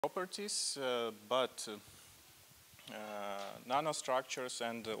properties, but nanostructures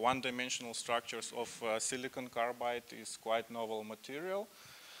and one-dimensional structures of silicon carbide is quite novel material.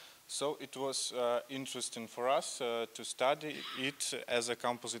 So it was interesting for us to study it as a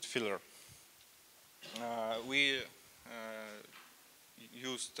composite filler. We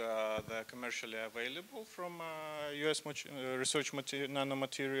used the commercially available from US research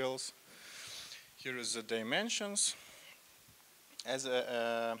nanomaterials. Here is the dimensions. As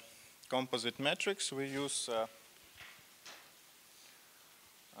a composite matrix, we use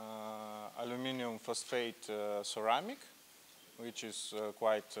aluminum phosphate ceramic, which is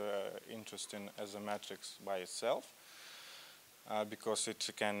quite interesting as a matrix by itself, because it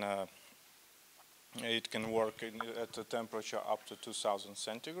can work at a temperature up to 2000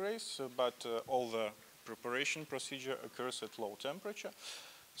 centigrades, but all the preparation procedure occurs at low temperature.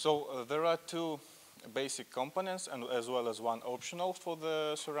 So there are two basic components, and as well as one optional for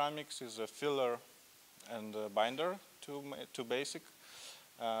the ceramics is a filler and a binder, two basic.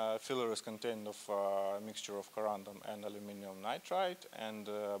 Filler is contained of a mixture of corundum and aluminum nitride, and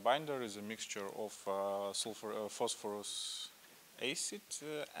binder is a mixture of phosphorus acid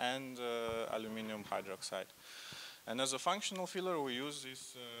and aluminum hydroxide. And as a functional filler, we use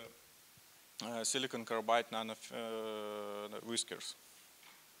these silicon carbide nano whiskers.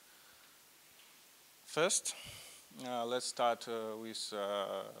 First, let's start with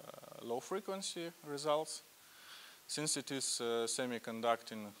low frequency results. Since it is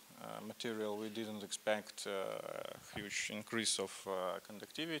semiconducting material, we didn't expect a huge increase of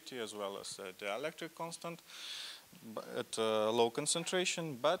conductivity as well as dielectric constant at low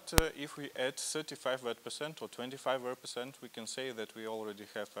concentration. But if we add 35% or 25%, we can say that we already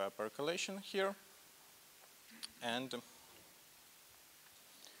have percolation here. And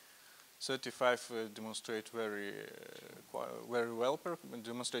 35 demonstrate very well,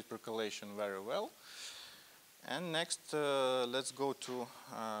 demonstrate percolation very well. And next, let's go to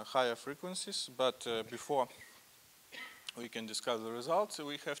higher frequencies. But before we can discuss the results,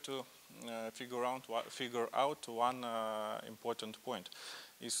 we have to figure out one important point: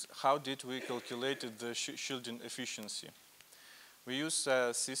 is how did we calculate the shielding efficiency? We use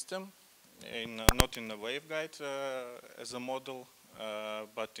a system, not in a waveguide as a model,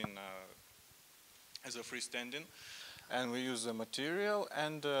 but as a freestanding. And we use a material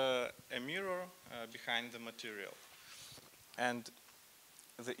and a mirror behind the material. And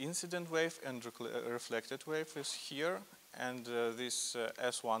the incident wave and reflected wave is here. And this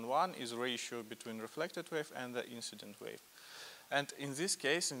S11 is ratio between reflected wave and the incident wave. And in this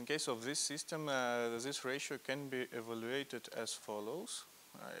case, in case of this system, this ratio can be evaluated as follows.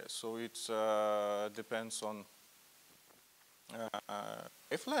 So it depends on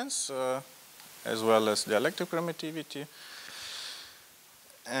wavelengths, as well as dielectric permittivity.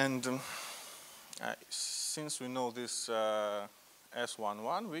 And since we know this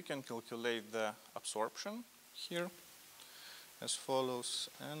S11, we can calculate the absorption here as follows.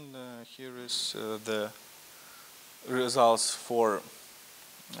 And here is the results for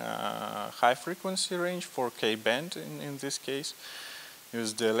high frequency range, for K-band in this case.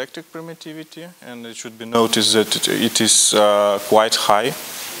 Use the electric permittivity, and it should be noticed that it is quite high.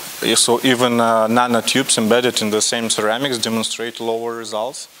 So even nanotubes embedded in the same ceramics demonstrate lower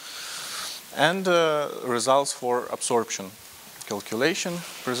results. And results for absorption calculation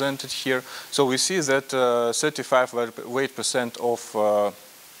presented here. So we see that 35% of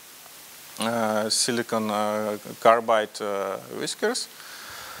silicon carbide whiskers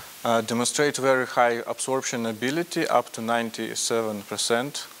demonstrate very high absorption ability, up to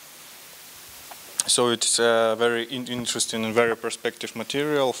 97%. So it's a very interesting and very perspective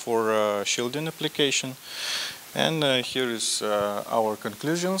material for shielding application. And here is our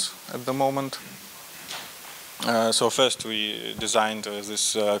conclusions at the moment. So first we designed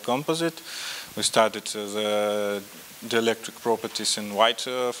this composite. We studied the dielectric properties in wide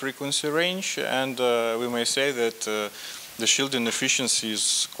frequency range, and we may say that the shielding efficiency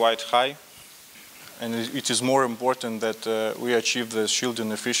is quite high. And it is more important that we achieve the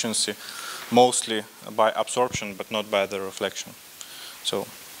shielding efficiency mostly by absorption, but not by the reflection. So,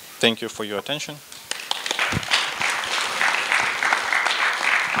 thank you for your attention.